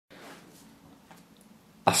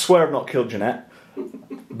I swear I've not killed Jeanette,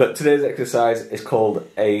 but today's exercise is called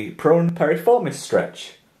a prone periformis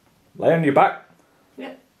stretch. Lay on your back.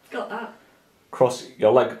 Yep, got that. Cross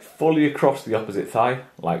your leg fully across the opposite thigh,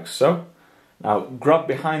 like so. Now grab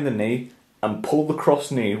behind the knee and pull the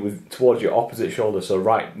cross knee towards your opposite shoulder, so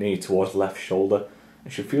right knee towards left shoulder.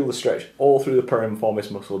 You should feel the stretch all through the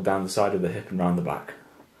periformis muscle down the side of the hip and round the back.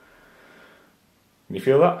 Can you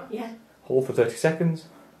feel that? Yeah. Hold for 30 seconds.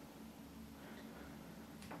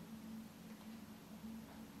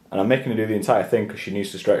 And I'm making her do the entire thing because she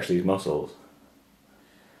needs to stretch these muscles.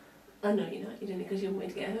 I know you're not. You're doing it because you want me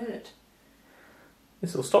to get hurt.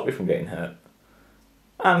 This will stop you from getting hurt.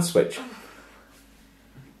 And switch.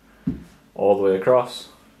 All the way across.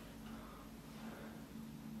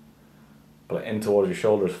 Pull it in towards your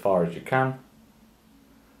shoulder as far as you can.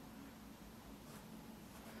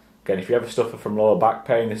 Again, if you ever suffer from lower back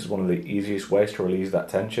pain, this is one of the easiest ways to release that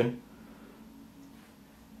tension.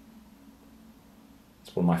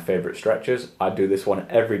 It's one of my favourite stretches. I do this one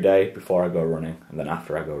every day before I go running and then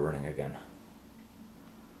after I go running again.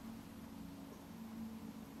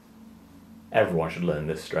 Everyone should learn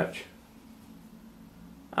this stretch.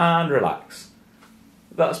 And relax.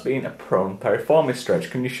 That's been a prone periformis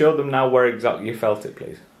stretch. Can you show them now where exactly you felt it,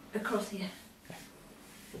 please? Across here.